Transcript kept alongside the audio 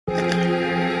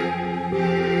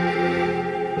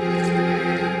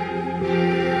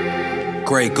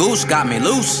Grey Goose got me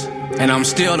loose. And I'm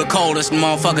still the coldest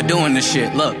motherfucker doing this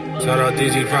shit, look. Shout out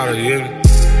DG Prowder, you hear me?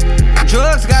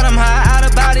 Drugs got them high, out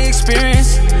of body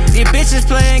experience. These bitches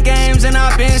playing games and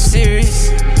I've been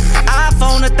serious.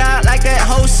 iPhone a thought like that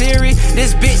whole series.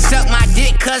 This bitch suck my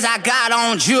dick cause I got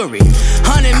on jewelry.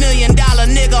 $100 million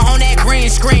nigga on that green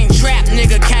screen. Trap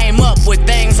nigga came up with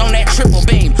things on that triple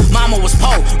beam. Mama was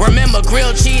po, remember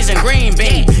grilled cheese and green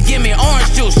bean. Give me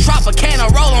orange juice,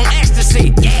 Tropicana, roll on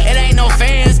ecstasy. It ain't no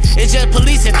fans, it's just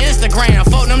police and Instagram.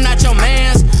 Fuck them, not your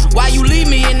mans. Why you leave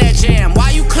me in that jam?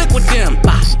 Why you click with them?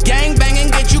 Gang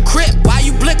banging, get you crip. Why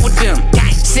you blick with them?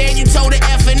 Said you told the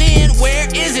effing in, where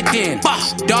is it then?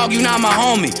 Dog, you not my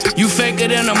homie. You faker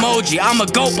than emoji. I'm a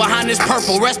goat behind this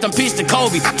purple. Rest in peace to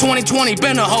Kobe. 2020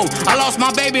 been a hoe. I lost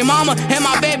my baby mama and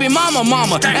my baby mama.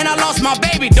 And I lost my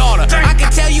baby daughter. I can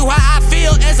tell you how I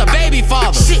feel as a baby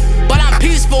father. But I'm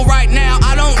peaceful right now.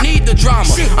 I don't need the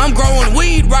drama. I'm growing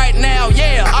weed right now.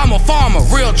 Yeah, I'm a farmer.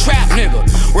 Real trap nigga.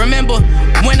 Remember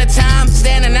wintertime,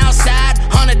 standing outside,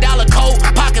 $100 coat,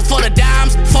 pocket full of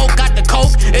dimes. Folk got the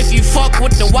coke. If you fuck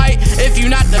with the white, if you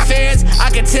not the feds, I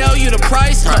can tell you the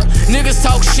price. Niggas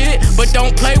talk shit, but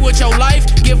don't play with your life.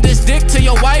 Give this dick to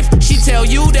your wife, she tell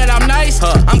you that I'm nice.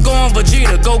 I'm going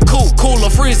Vegeta, go cool, cooler,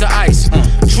 freezer ice.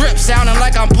 Drip sounding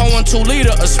like I'm pouring 2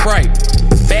 liters of Sprite.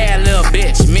 Bad little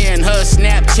bitch, me and her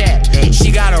Snapchat.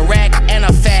 She got a rack and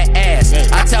a fat ass.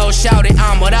 I told Shouty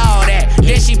I'm with all that.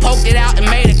 Then she poked it out and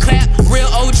made it clap. Real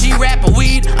OG rapper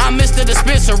weed, I'm Mr.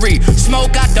 Dispensary.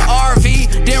 Smoke out the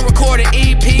RV, then recorded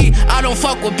EP. I don't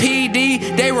fuck with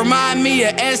PD, they remind me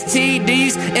of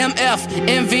STDs. MF,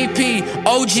 MVP,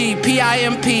 OG,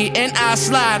 PIMP, and I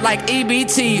slide like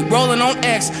EBT. Rolling on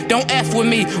X, don't F with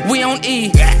me, we on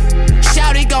E.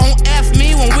 Shouty gon' F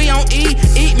me when we on E.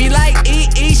 Eat me like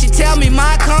EE. She tell me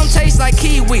my cum tastes like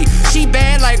kiwi. She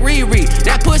bad like Riri.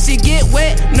 That pussy get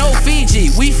wet, no Fiji.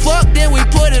 We fucked, then we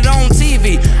put it on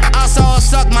TV. I saw her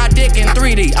suck my dick in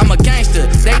 3D. I'm a gangster,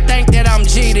 they think that I'm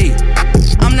GD.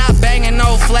 I'm not banging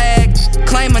no flag,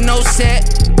 claiming no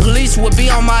set. Police would be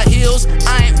on my heels,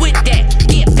 I ain't with that.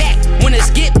 Get back, when it's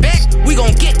get back, we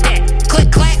gon' get that.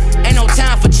 Click clack, ain't no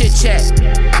time for chit chat.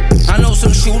 I know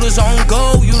some shooters on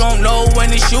go, you don't know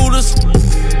any shooters.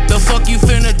 The fuck you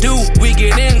finna do, we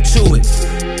get into it.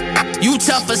 You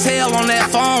tough as hell on that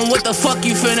phone, what the fuck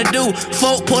you finna do?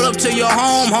 Folk pull up to your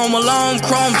home alone,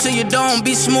 chrome to your dome.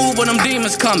 Be smooth when them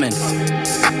demons coming.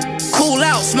 Cool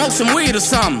out, smoke some weed or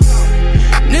something.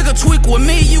 Nigga tweak with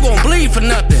me, you gon' bleed for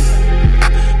nothing.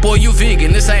 Boy, you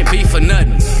vegan, this ain't beef for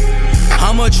nothing.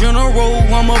 I'm a general,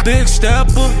 I'm a big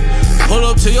stepper. Pull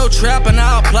up to your trap and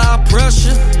I apply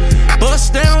pressure.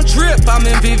 Bust down drip, I'm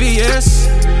in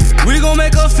VVS. We gon'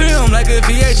 make a film like a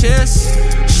VHS.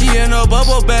 She in a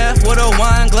bubble bath with a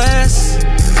wine glass.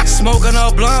 Smoking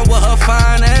a blunt with her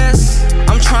fine ass.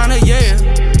 I'm tryna, yeah.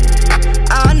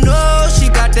 I know she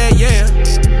got that, yeah.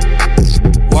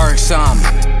 Work some.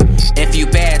 If you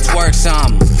bad, twerk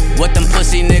some. What them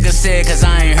pussy niggas said, cause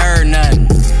I ain't heard nothing.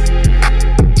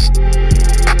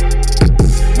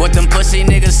 What them pussy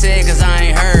niggas said, cause I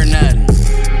ain't heard nothing.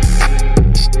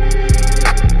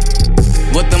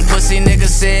 What them pussy niggas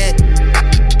said.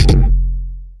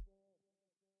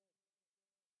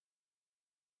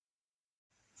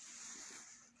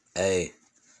 Hey,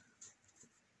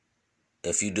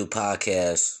 if you do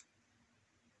podcasts,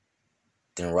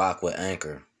 then rock with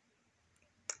Anchor.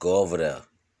 Go over there.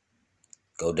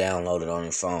 Go download it on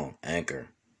your phone. Anchor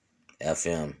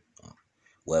FM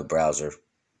web browser.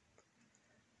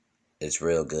 It's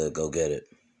real good. Go get it.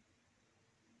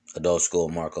 Adult School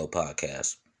Marco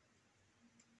Podcast.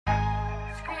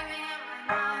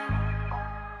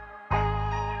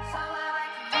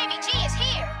 Baby G is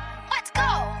here. Let's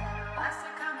go.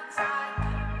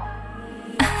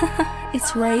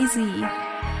 It's Razy.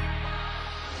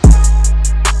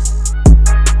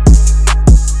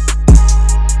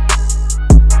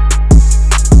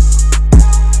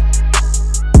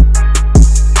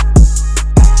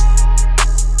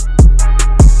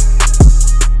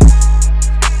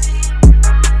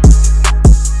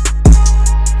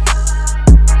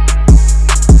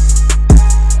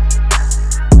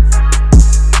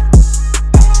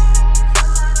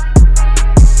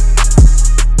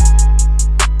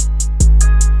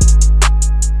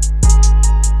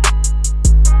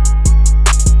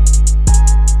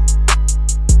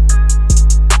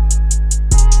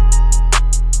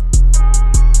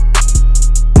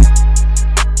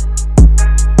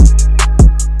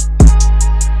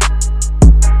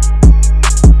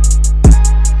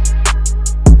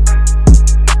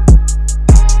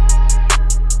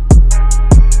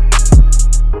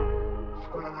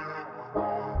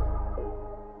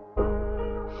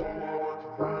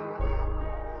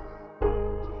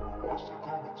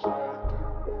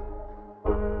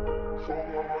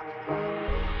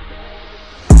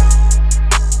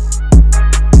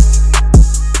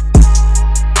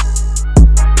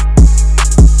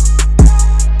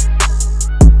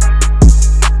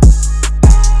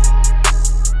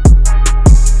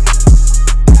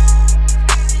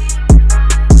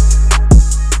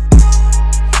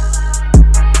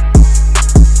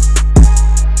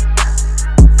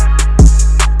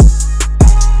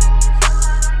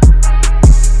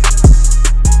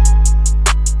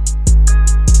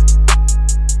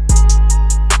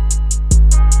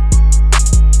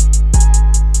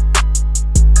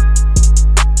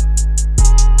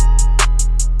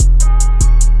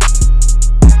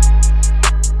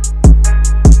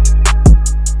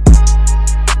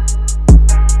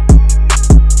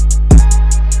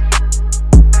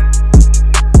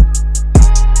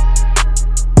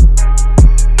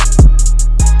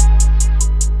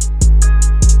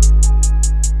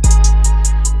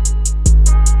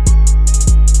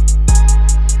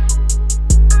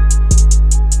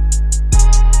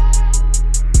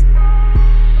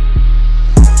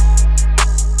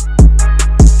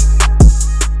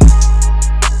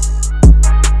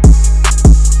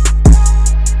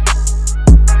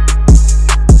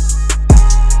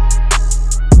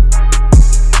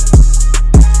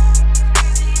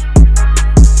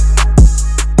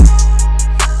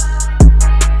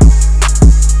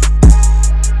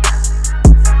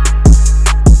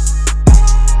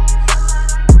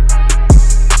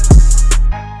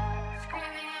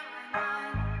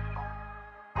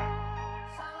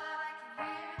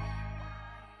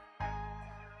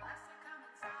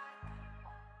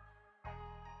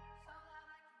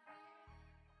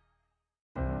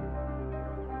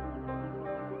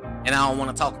 And I don't want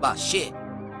to talk about shit.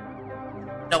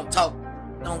 I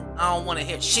don't want to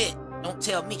hear shit. Don't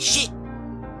tell me shit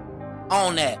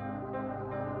on that.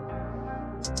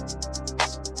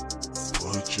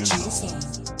 What you know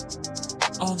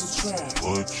on the track?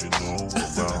 What you know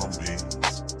about me?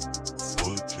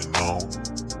 What you know?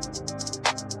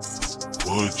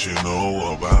 What you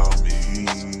know about me?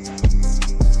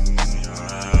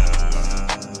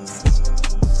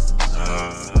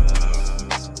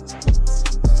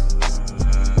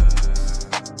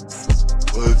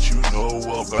 What you know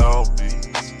about me?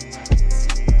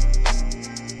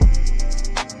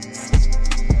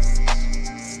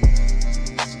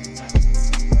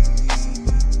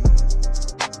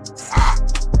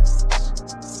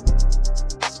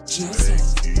 They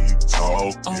keep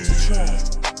talking.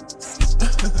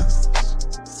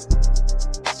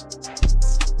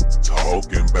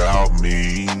 Talking about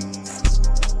me.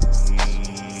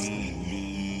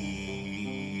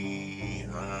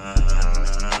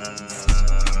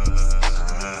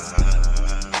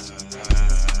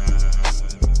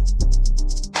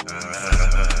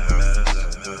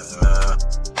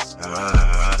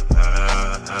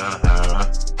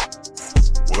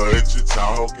 What you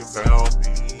talking about me?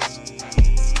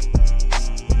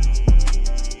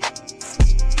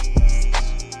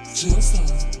 Jason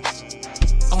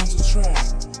on the track.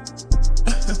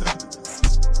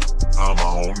 I'm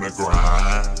on the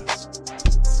grind.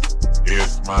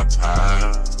 It's my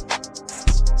time.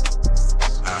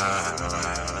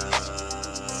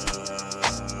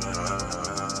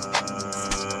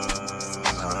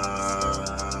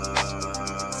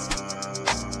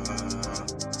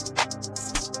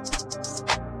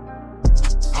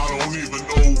 I don't even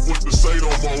know what to say no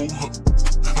more.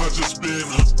 I just been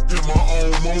in my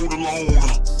own mode alone.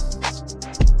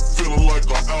 Feeling like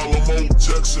an Alamo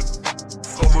Jackson.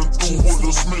 Coming through with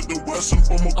a Smith & Wesson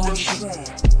from aggression.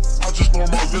 I just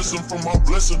learned my lesson from my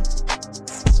blessing.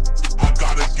 I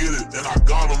gotta get it, and I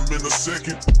got them in a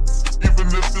second. Even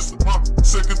if it's my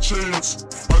second chance,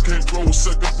 I can't grow a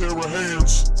second pair of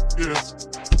hands. Yeah,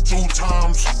 2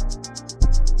 times.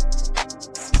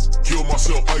 Kill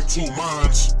myself like 2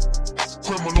 minds.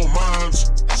 Criminal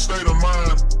minds, state of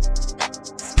mind.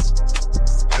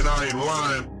 And I ain't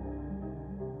lying.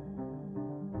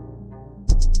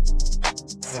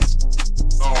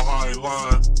 No, I ain't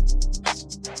lying.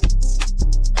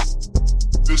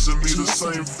 This and me the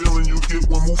same feeling you get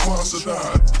when Mufasa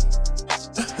died.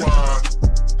 Why?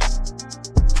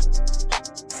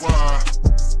 Why?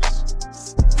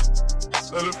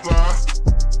 Let it fly.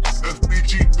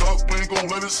 FBG duck, we ain't gon'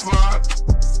 let it slide.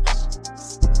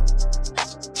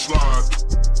 Slide.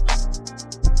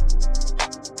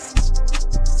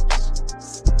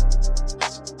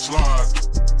 Slide.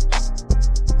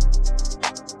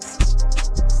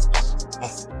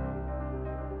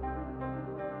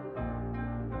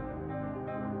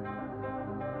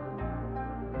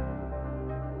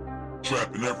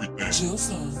 Trapping everything.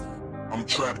 I'm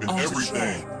trapping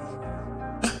everything.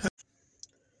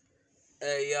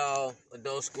 Hey y'all,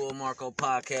 Adult School Marco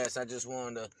Podcast. I just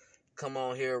wanted to come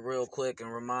on here real quick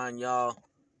and remind y'all,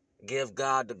 give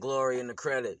God the glory and the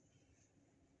credit.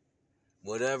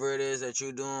 Whatever it is that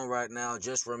you're doing right now,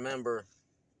 just remember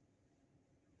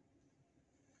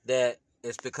that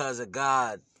it's because of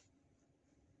God.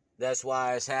 That's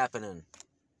why it's happening.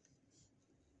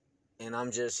 And I'm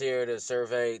just here to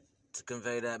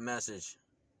convey that message.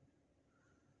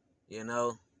 You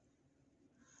know?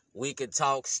 We could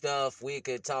talk stuff, we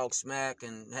could talk smack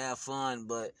and have fun,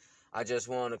 but I just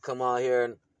want to come out here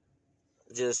and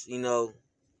just,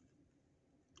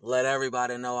 let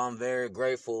everybody know I'm very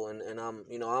grateful and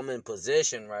I'm in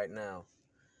position right now.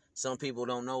 Some people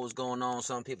don't know what's going on,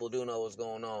 some people do know what's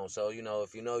going on. So, if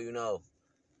you know, you know.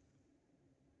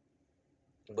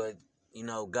 But,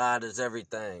 God is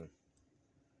everything.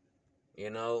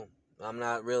 I'm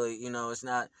not really, it's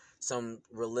not some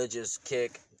religious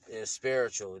kick. It's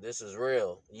spiritual. This is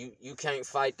real. You can't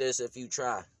fight this if you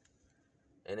try.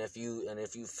 And if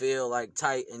you feel like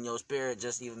tight in your spirit,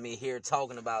 just even me here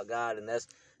talking about God, and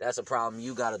that's a problem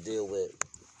you got to deal with.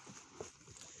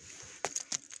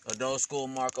 Adult School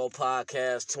Marco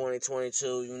Podcast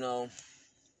 2022,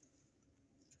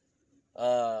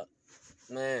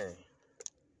 man,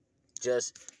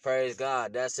 just praise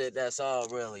God. That's it. That's all,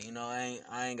 really. I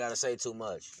ain't got to say too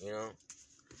much,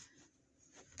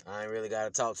 I ain't really got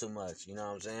to talk too much, you know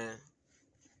what I'm saying?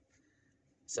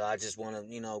 So I just want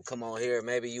to, come on here.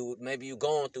 Maybe you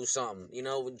going through something,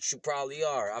 which you probably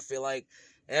are. I feel like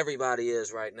everybody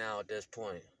is right now at this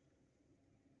point.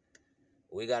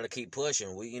 We got to keep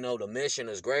pushing. The mission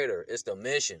is greater. It's the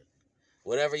mission.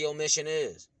 Whatever your mission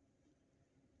is.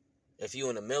 If you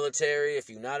in the military, if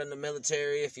you not in the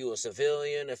military, if you a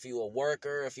civilian, if you a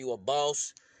worker, if you a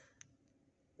boss,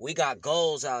 we got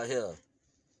goals out here.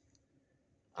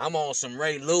 I'm on some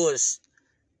Ray Lewis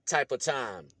type of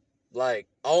time. Like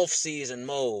off-season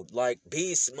mode. Like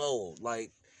beast mode.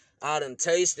 Like I done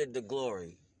tasted the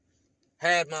glory.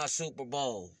 Had my Super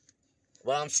Bowl.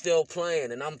 But I'm still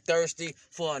playing and I'm thirsty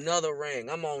for another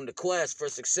ring. I'm on the quest for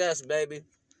success, baby.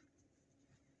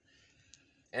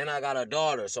 And I got a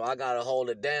daughter, so I got to hold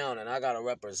it down and I got to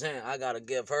represent. I got to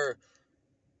give her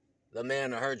the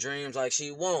man of her dreams like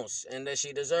she wants and that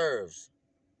she deserves.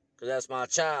 Because that's my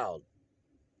child.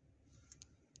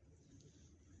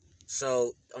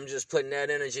 So I'm just putting that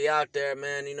energy out there,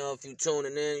 man. You know, if you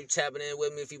tuning in, you tapping in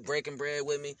with me, if you breaking bread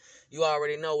with me, you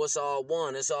already know it's all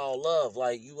one. It's all love.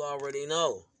 Like, you already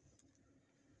know.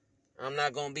 I'm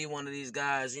not going to be one of these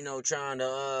guys, you know, trying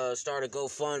to start a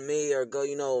GoFundMe or go,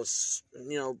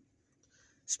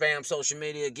 spam social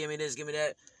media, give me this, give me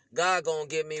that. God going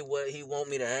to give me what he want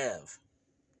me to have.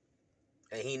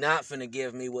 And he not finna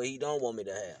give me what he don't want me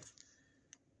to have.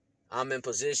 I'm in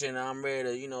position, I'm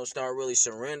ready to, start really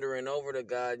surrendering over to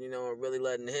God, and really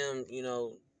letting him,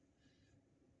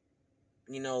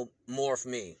 morph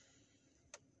me.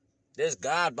 This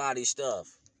God body stuff.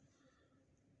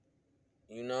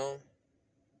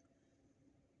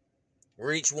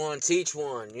 Reach one, teach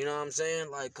one. You know what I'm saying?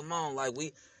 Like, come on. Like,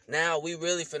 we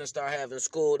really finna start having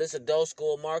school. This Adult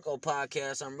School Marco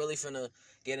podcast. I'm really finna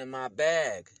get in my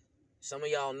bag. Some of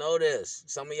y'all know this.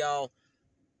 Some of y'all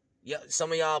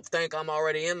think I'm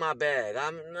already in my bag.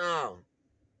 No.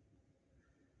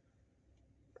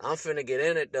 I'm finna get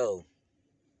in it, though.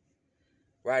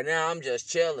 Right now, I'm just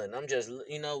chilling. I'm just,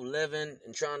 living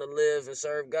and trying to live and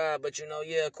serve God. But,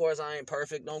 of course, I ain't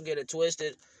perfect. Don't get it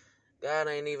twisted. God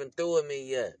ain't even through with me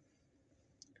yet.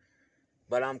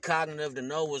 But I'm cognitive to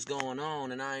know what's going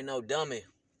on, and I ain't no dummy.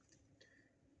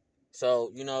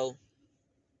 So,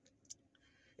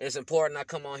 it's important I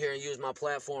come on here and use my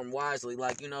platform wisely,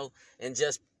 and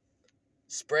just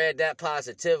spread that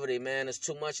positivity, man. There's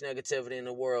too much negativity in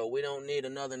the world. We don't need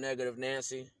another negative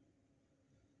Nancy.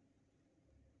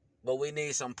 But we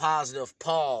need some positive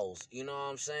Pauls, you know what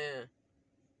I'm saying?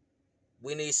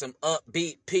 We need some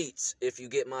upbeat Pete's, if you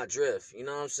get my drift, you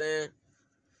know what I'm saying?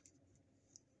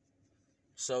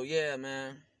 So, yeah,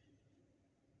 man.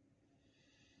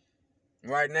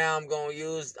 Right now, I'm gonna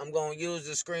use the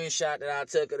screenshot that I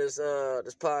took of this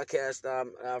podcast that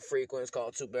I frequent. It's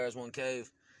called Two Bears, One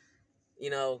Cave.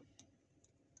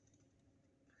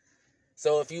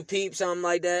 So if you peep something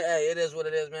like that, hey, it is what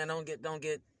it is, man.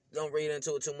 Don't read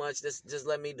into it too much. Just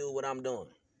let me do what I'm doing.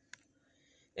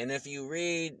 And if you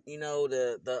read,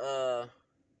 the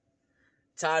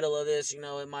title of this,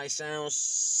 it might sound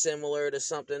similar to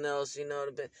something else,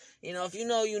 if you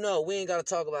know, we ain't got to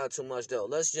talk about it too much, though.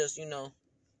 Let's just,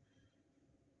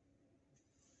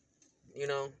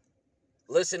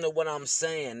 listen to what I'm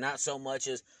saying, not so much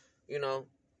as,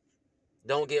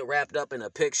 don't get wrapped up in a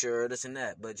picture or this and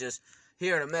that, but just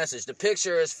hear the message. The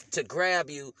picture is to grab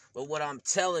you, but what I'm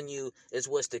telling you is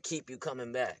what's to keep you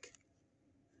coming back.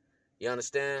 You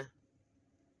understand?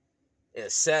 In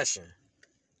session.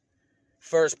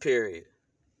 First period.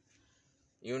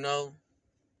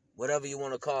 Whatever you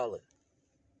want to call it.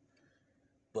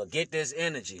 But get this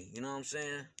energy, you know what I'm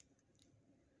saying?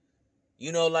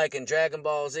 Like in Dragon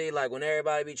Ball Z, like when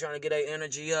everybody be trying to get their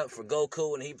energy up for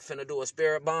Goku and he finna do a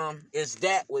spirit bomb, it's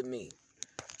that with me.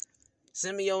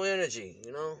 Send me your energy,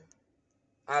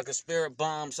 I could spirit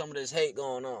bomb some of this hate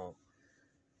going on,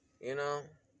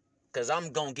 Because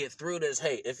I'm going to get through this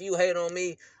hate. If you hate on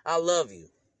me, I love you.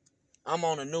 I'm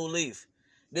on a new leaf.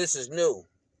 This is new.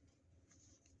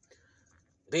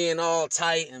 Being all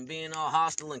tight and being all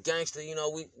hostile and gangster,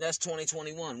 that's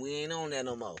 2021. We ain't on that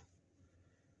no more.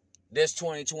 This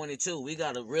 2022, we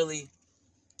got to really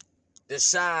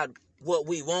decide what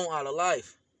we want out of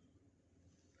life.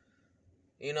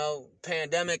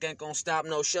 Pandemic ain't going to stop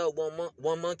no show.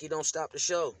 One monkey don't stop the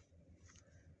show.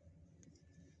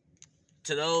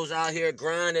 To those out here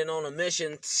grinding on a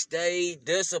mission, stay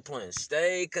disciplined.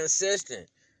 Stay consistent.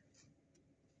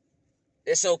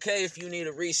 It's okay if you need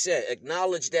a reset.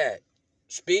 Acknowledge that.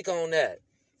 Speak on that.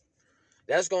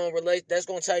 That's going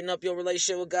to tighten up your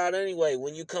relationship with God anyway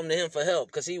when you come to him for help,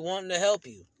 because he wanting to help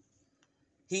you.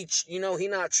 He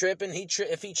not tripping.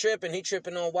 If he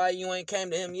tripping on why you ain't came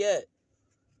to him yet.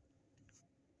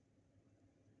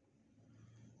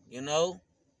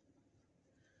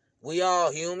 We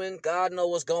all human. God know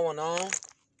what's going on.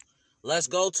 Let's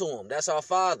go to him. That's our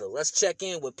Father. Let's check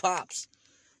in with Pops.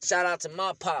 Shout out to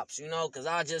my Pops, because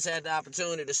I just had the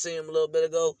opportunity to see him a little bit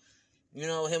ago.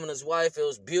 Him and his wife, it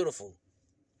was beautiful.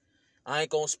 I ain't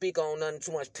gonna speak on nothing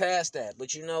too much past that.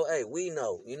 But, you know, hey, we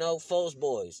know. You know, Foes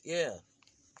Boys. Yeah.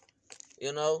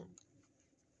 You know.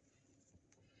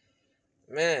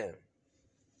 Man.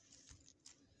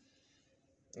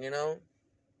 You know.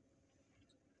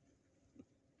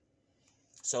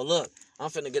 So, look. I'm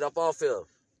finna get up off here.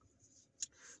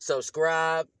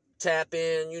 Subscribe. Tap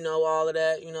in, you know, all of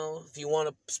that, you know. If you want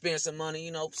to spend some money,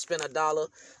 you know, spend $1,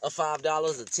 or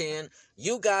 $5, or 10.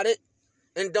 You got it.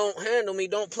 And don't handle me,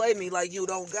 don't play me like you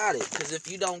don't got it. Because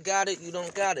if you don't got it, you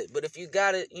don't got it. But if you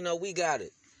got it, you know, we got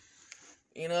it.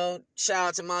 You know, shout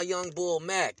out to my young bull,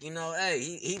 Mac. You know, hey,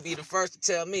 he be the first to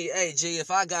tell me, hey, G,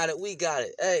 if I got it, we got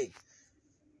it. Hey.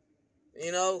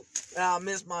 You know, I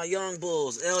miss my young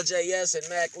bulls, LJS and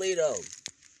Mac Lito.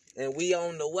 And we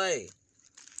on the way.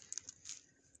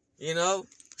 You know,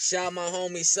 shout my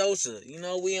homie Sosa. You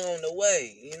know, we on the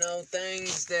way. You know,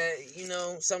 things that, you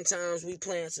know, sometimes we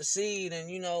plant a seed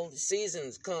and, you know, the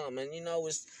seasons come and, you know,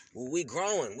 we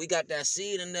growing. We got that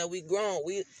seed in there, we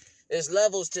growing. There's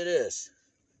levels to this.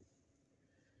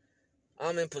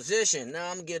 I'm in position.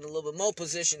 Now I'm getting a little bit more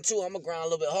position too. I'm going to grind a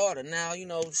little bit harder. Now, you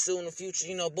know, soon in the future,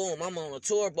 you know, boom, I'm on a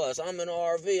tour bus. I'm in an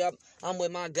RV. I'm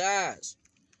with my guys.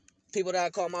 People that I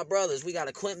call my brothers. We got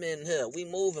equipment in here. We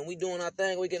moving. We doing our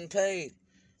thing. We getting paid.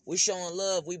 We showing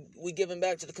love. We giving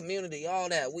back to the community. All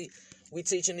that. We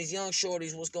teaching these young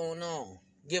shorties what's going on.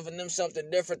 Giving them something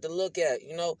different to look at.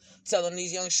 You know, telling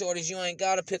these young shorties you ain't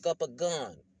got to pick up a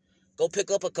gun. Go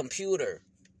pick up a computer.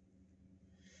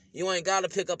 You ain't got to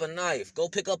pick up a knife. Go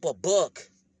pick up a book.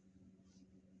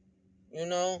 You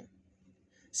know,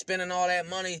 spending all that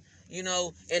money, you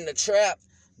know, in the trap.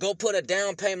 Go put a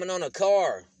down payment on a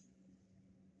car.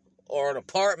 Or an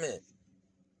apartment.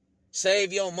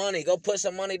 Save your money. Go put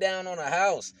some money down on a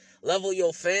house. Level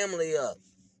your family up.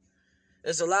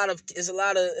 It's a lot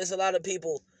of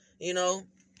people, you know.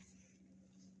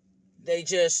 They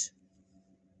just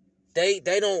they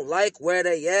don't like where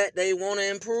they at. They want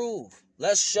to improve.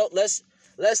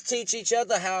 Let's teach each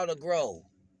other how to grow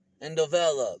and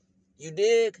develop. You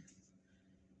dig?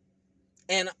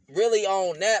 And really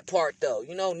on that part, though,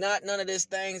 you know, none of these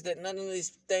things that,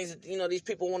 you know, these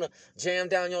people want to jam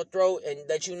down your throat and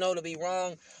that you know to be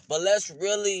wrong. But let's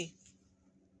really,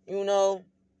 you know,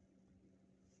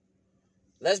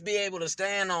 let's be able to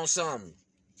stand on something.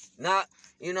 Not,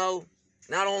 you know,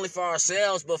 not only for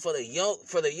ourselves, but for the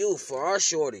youth, for our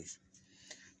shorties.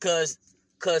 Cause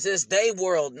it's their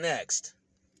world next.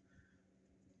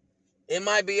 It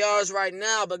might be ours right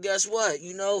now, but guess what?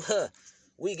 You know,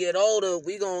 we get older,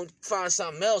 we gonna find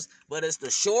something else, but it's the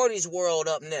shorties world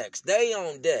up next. They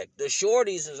on deck. The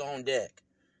shorties is on deck.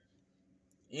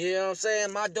 You know what I'm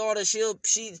saying? My daughter, she's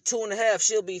 2.5,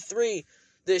 she'll be 3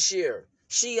 this year.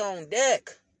 She on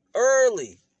deck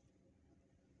early.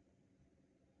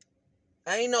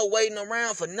 Ain't no waiting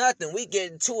around for nothing. We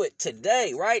getting to it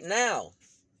today, right now.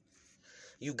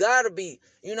 You gotta be,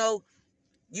 you know,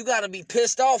 you gotta be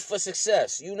pissed off for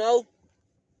success, you know?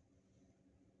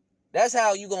 That's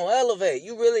how you gonna elevate.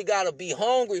 You really gotta be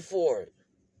hungry for it.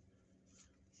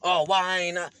 Oh, why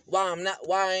ain't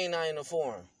I in a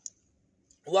foreign?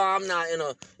 Why I'm not in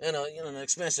an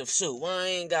expensive suit? Why I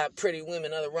ain't got pretty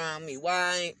women around me?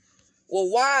 Why?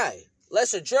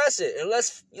 Let's address it and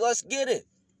let's get it.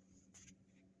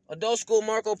 Adult School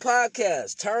Marco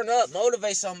Podcast. Turn up,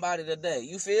 motivate somebody today.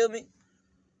 You feel me?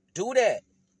 Do that.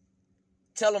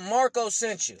 Tell them Marco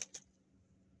sent you.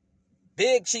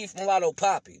 Big Chief Mulatto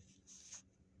Poppy.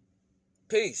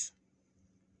 Peace.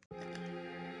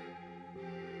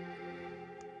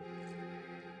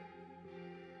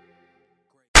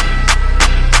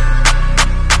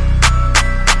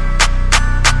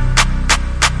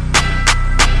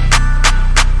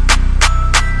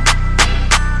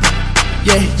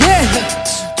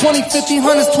 Yeah. 20, 50,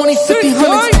 hundreds, 20, 50,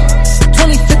 hundreds.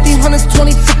 20, 50, hundreds,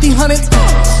 20, 50, hundreds.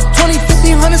 20,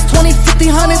 50, hundreds, 20, 50,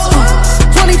 hundreds.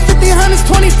 20, 50, hundreds,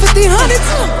 20, 50, hundreds.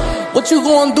 What you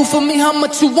gonna do for me? How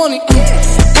much you want it?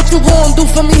 What you gonna do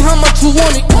for me? How much you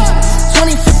want it?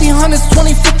 20, 50, hundreds,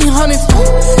 20, 50, hundreds.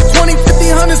 20, 50,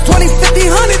 hundreds, 20, 50,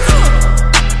 hundreds.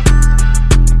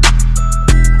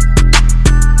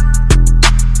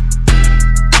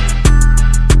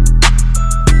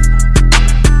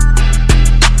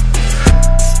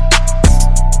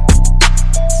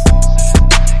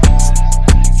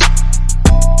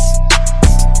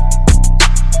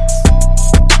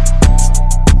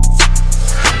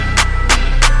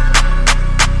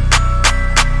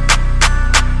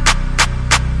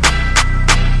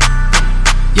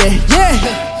 Yeah.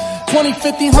 20,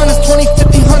 50, hundreds, 20,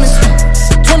 50, hundreds.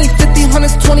 20, 50, 20, 50,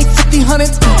 hundreds, 20, 50,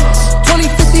 hundreds, 20,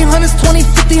 50, hundreds, 20,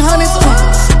 50, hundreds,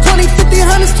 20, 50,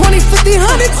 hundreds, 20, 50,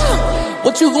 hundreds.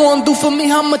 What you gonna do for me?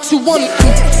 How much you want it?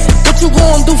 What you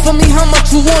gonna do for me? How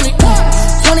much you want it?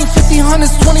 20, 50,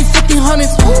 hundreds, 20, 50,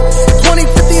 hundreds, 20,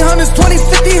 50, hundreds, 20,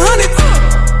 50, hundreds.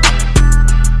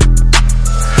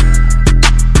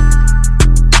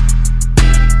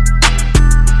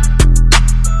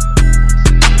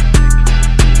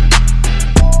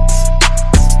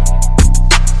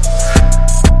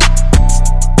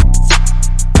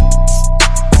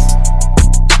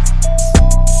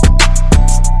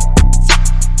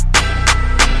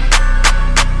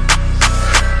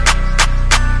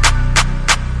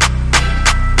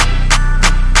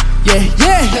 Yeah.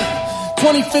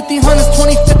 20, 50, hundreds,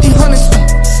 20, 50, hundreds,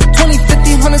 20,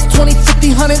 50, hundreds, 20,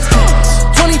 50, hundreds,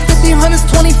 20, 50, hundreds,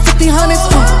 20, 50, hundreds,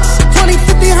 20,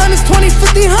 50, hundreds, 20,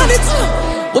 50, hundreds.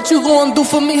 What you gonna do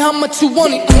for me? How much you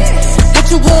want it?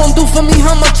 What you gonna do for me?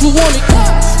 How much you want it?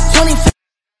 20, 50.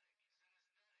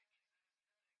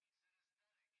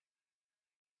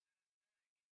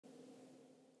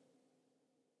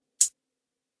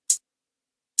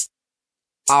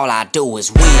 All I do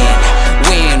is win,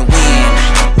 win,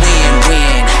 win.